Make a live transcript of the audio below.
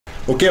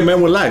Okay,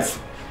 man, we're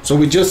live. So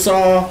we just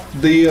saw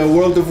the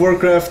World of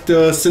Warcraft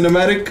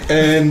cinematic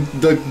and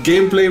the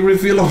gameplay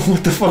reveal of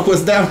what the fuck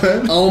was that,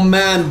 man? Oh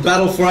man,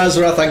 Battle for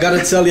Azeroth, I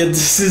gotta tell you,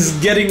 this is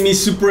getting me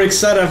super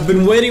excited. I've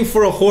been waiting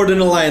for a Horde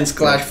and Alliance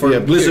clash for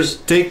Blizzard, years.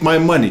 take my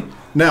money.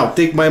 Now,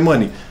 take my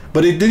money.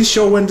 But it didn't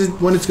show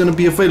when it's gonna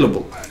be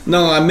available.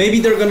 No, maybe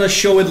they're gonna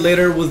show it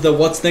later with the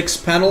What's Next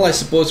panel. I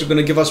suppose they're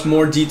gonna give us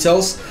more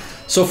details.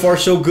 So far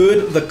so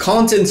good. The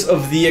contents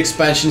of the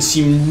expansion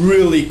seem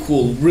really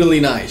cool, really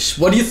nice.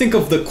 What do you think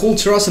of the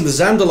Kulturas and the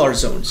Zandalar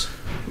zones?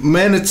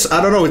 Man,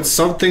 I don't know, it's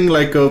something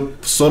like a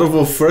sort of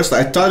a first.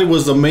 I thought it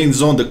was the main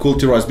zone, the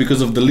Kulturas,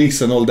 because of the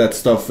leaks and all that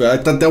stuff. I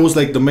thought that was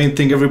like the main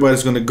thing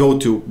everybody's gonna go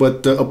to.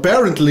 But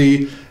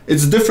apparently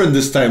it's different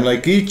this time.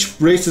 Like each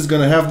race is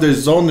gonna have their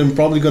zone and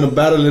probably gonna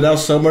battle it out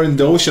somewhere in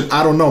the ocean.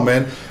 I don't know,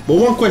 man. But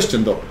one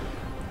question though,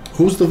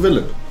 who's the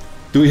villain?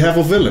 Do we have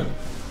a villain?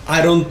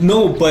 I don't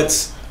know,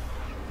 but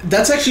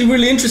that's actually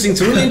really interesting.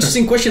 It's a really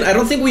interesting question. I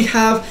don't think we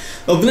have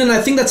a villain.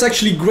 I think that's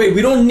actually great.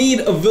 We don't need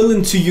a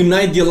villain to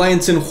unite the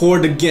Alliance and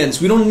Horde against.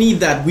 We don't need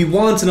that. We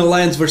want an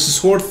Alliance versus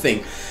Horde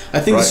thing.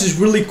 I think this is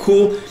really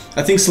cool.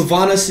 I think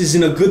Sylvanas is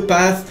in a good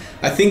path.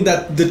 I think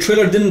that the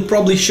trailer didn't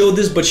probably show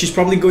this, but she's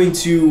probably going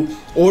to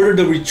order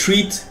the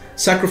retreat,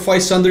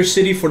 sacrifice Sunder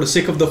City for the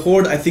sake of the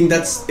Horde. I think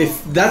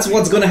if that's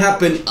what's gonna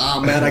happen,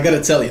 man, I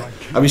gotta tell you.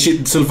 I mean,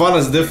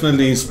 Sylvanas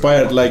definitely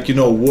inspired, like, you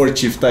know, war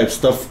chief type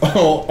stuff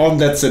on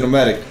that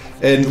cinematic.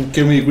 And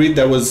can we agree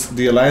that was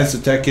the Alliance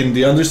attacking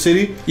the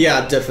Undercity?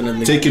 Yeah,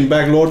 definitely. Taking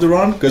back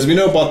Lordaeron? Because we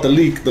know about the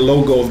leak, the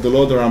logo of the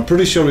Lordaeron. I'm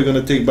pretty sure we're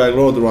going to take back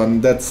Lordaeron,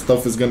 and that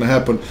stuff is going to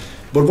happen.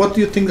 But what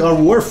do you think are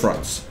war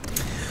fronts?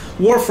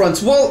 War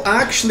fronts. Well,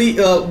 actually,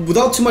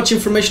 without too much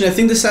information, I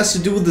think this has to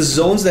do with the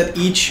zones that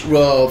each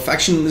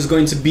faction is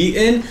going to be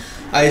in.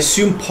 I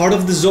assume part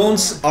of the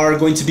zones are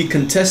going to be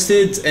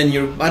contested, and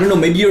I don't know,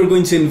 maybe you're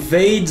going to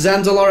invade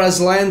Zandalar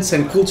as Alliance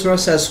and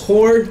Kulturas as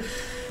Horde.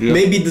 Yep.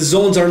 Maybe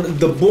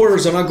the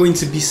borders are not going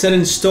to be set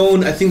in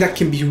stone. I think that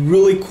can be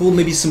really cool.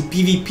 Maybe some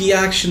PvP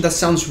action. That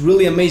sounds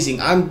really amazing.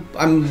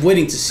 I'm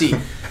waiting to see.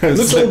 It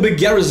looks a little bit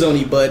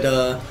Garrison-y, but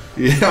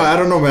yeah, I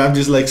don't know, man. I'm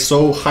just like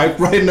so hyped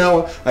right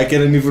now. I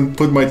can't even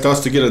put my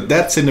thoughts together.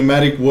 That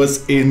cinematic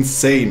was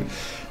insane.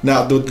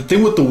 Now, the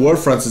thing with the war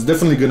fronts is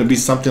definitely going to be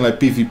something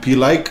like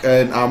PvP-like,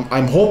 and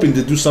I'm hoping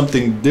to do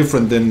something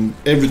different than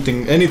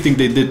anything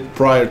they did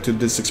prior to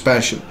this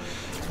expansion.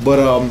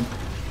 But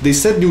they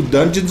said new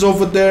dungeons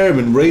over there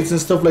and raids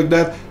and stuff like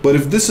that. But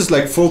if this is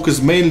like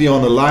focused mainly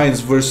on Alliance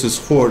versus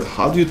Horde,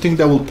 how do you think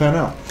that will pan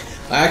out?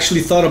 I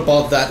actually thought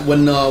about that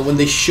when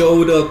they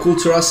showed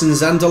Kulturas and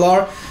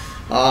Zandalar.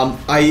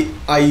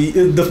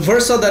 The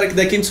first thought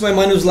that came to my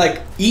mind was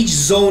like each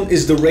zone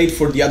is the raid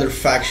for the other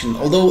faction.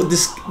 Although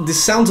this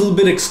sounds a little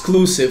bit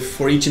exclusive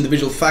for each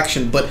individual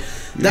faction, but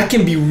that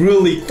can be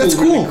really cool. That's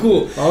cool. Really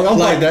cool. I'll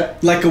like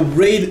that. Like a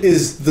raid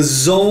is the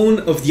zone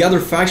of the other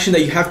faction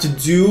that you have to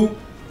do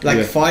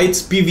like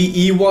fights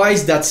PvE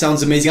wise. That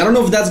sounds amazing. I don't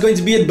know if that's going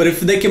to be it, but if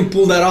they can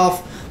pull that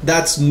off,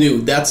 that's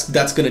new. That's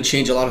going to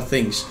change a lot of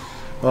things.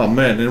 Oh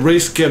man, and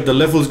race cap, the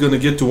level is going to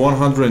get to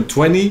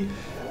 120.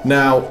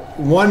 Now,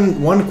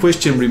 one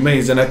question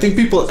remains, and I think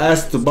people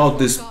asked about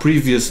this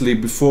previously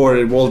before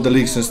all the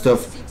leaks and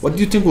stuff. What do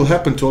you think will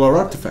happen to all our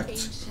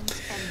artifacts?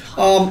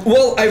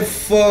 Well,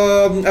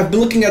 I've been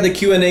looking at the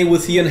Q&A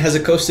with Ian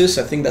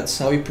Hezekostis. I think that's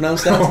how you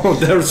pronounce that. Oh,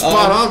 they're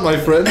spot on, my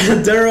friend.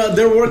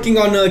 They're working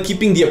on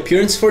keeping the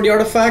appearance for the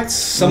artifacts.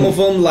 Some of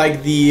them,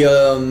 like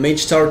the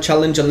Mage Tower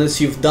Challenge, unless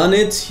you've done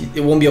it,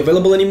 it won't be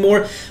available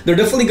anymore. They're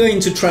definitely going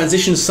to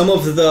transition some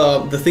of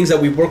the things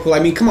that we work with. I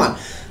mean, come on.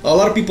 A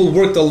lot of people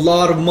worked a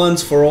lot of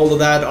months for all of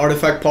that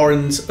artifact power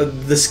and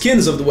the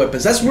skins of the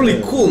weapons. That's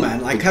really cool, man.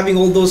 Like having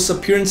all those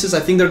appearances, I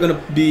think they're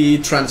gonna be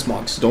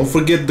transmogs. Don't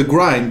forget the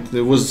grind.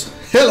 There was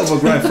hell of a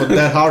grind for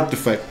that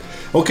artifact.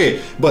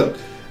 Okay, but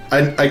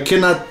I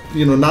cannot,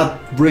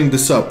 not bring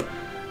this up.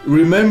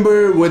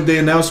 Remember when they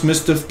announced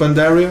Mist of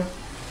Pandaria?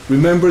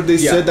 Remember they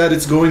said that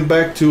it's going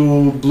back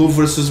to blue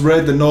versus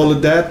red and all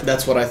of that?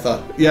 That's what I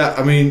thought. Yeah,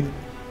 I mean,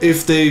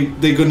 if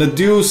they're gonna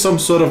do some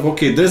sort of,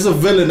 okay, there's a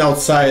villain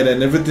outside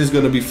and everything's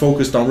gonna be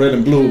focused on red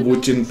and blue,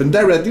 which in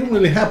Pandaria didn't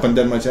really happen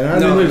that much. I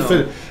didn't really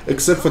fit,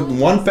 except for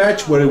one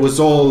patch where it was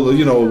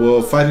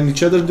all, fighting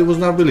each other. There was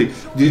not really.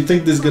 Do you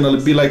think there's gonna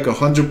be like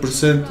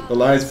 100%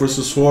 Alliance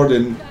versus Horde,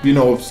 and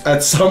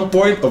at some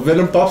point a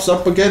villain pops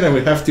up again and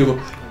we have to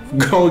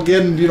go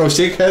again,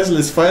 shake hands,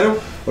 let's fight him?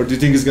 Or do you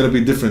think it's gonna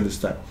be different this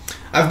time?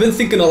 I've been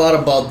thinking a lot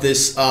about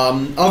this.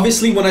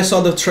 Obviously, when I saw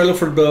the trailer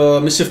for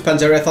the Mist of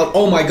Pandaria, I thought,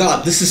 oh my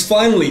god, this is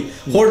finally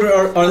Horde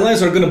or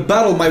Alliance are gonna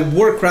battle. My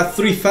Warcraft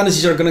 3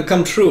 fantasies are gonna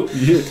come true.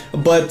 Yeah.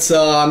 But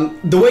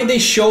the way they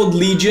showed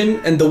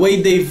Legion and the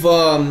way they've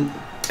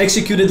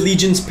executed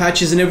Legion's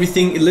patches and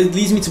everything, it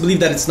leads me to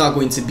believe that it's not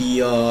going to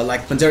be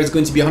like Pandaria. It's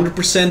going to be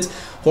 100%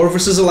 Horde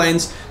versus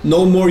Alliance.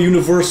 No more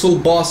universal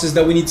bosses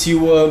that we need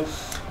to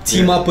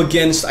team up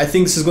against. I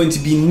think this is going to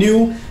be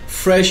new,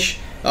 fresh.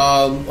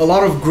 A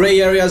lot of gray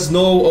areas.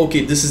 No,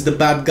 okay, this is the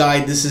bad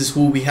guy, this is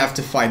who we have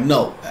to fight.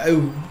 No,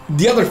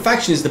 the other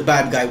faction is the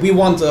bad guy. We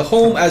want a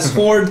home as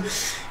Horde.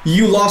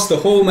 you lost the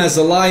home as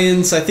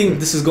Alliance. I think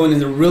this is going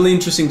in a really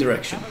interesting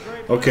direction.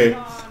 Okay,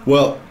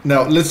 well,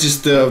 now let's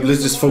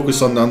just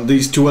focus on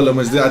these two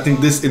elements. I think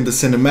this, in the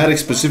cinematic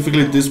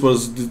specifically, this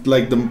was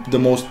like the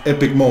most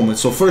epic moment.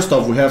 So first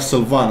off, we have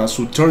Sylvanas,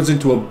 who turns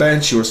into a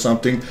banshee or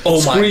something,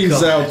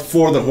 screams out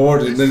for the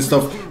horde and then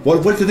stuff.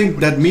 What do you think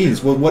that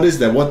means? What is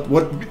that?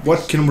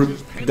 What can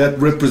that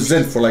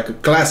represent for like a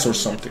class or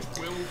something?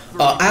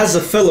 As a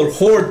fellow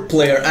horde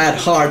player at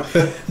heart,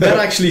 that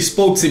actually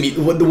spoke to me.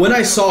 When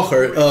I saw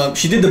her,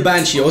 she did the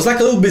banshee. I was like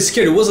a little bit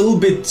scared. It was a little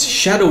bit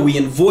shadowy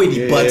and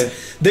voidy, but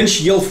then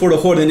she yelled for the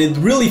horde, and it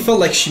really felt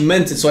like she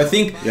meant it. So I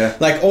think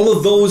like all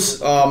of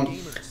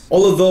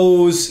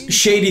those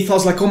shady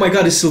thoughts, like, oh my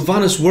god, is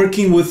Sylvanas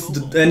working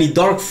with any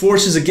dark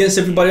forces against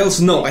everybody else?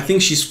 No, I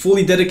think she's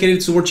fully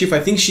dedicated to War Chief. I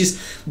think she's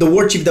the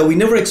War Chief that we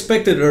never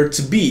expected her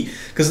to be,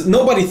 because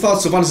nobody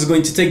thought Sylvanas is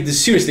going to take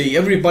this seriously.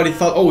 Everybody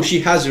thought, oh, she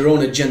has her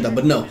own agenda,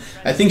 but no.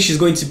 I think she's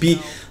going to be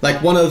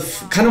like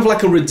kind of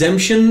like a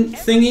redemption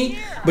thingy,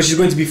 but she's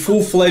going to be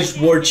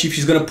full-fledged War Chief.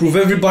 She's going to prove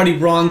everybody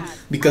wrong,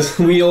 because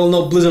we all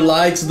know Blizzard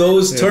likes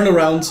those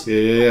turnarounds.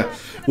 Yeah.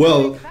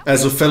 Well,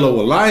 as a fellow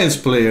Alliance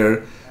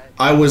player,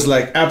 I was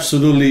like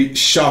absolutely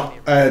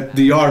shocked at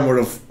the armor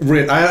of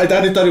Rin. I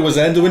thought it was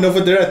Anduin over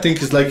there. I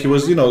think it's like he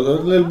was, a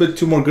little bit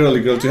too more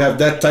girly girl to have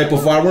that type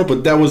of armor,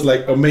 but that was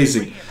like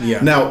amazing.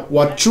 Yeah. Now,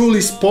 what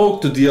truly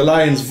spoke to the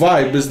Alliance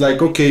vibe is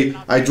like, okay,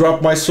 I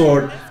drop my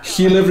sword,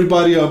 heal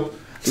everybody up,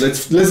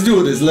 let's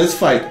do this, let's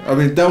fight. I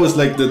mean, that was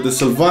like the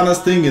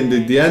Sylvanas thing and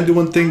the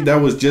Anduin thing.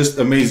 That was just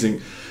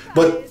amazing.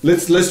 But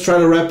let's try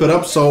to wrap it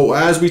up. So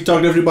as we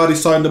talked, everybody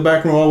saw in the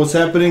background what was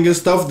happening and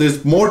stuff.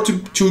 There's more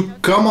to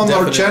come on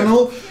our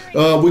channel.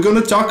 We're gonna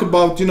talk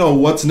about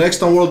what's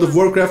next on World of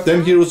Warcraft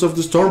and Heroes of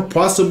the Storm,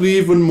 possibly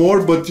even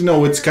more. But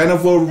it's kind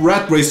of a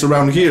rat race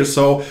around here.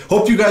 So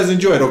hope you guys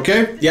enjoyed.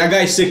 Okay? Yeah,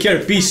 guys, take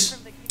care. Peace.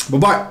 Bye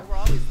bye.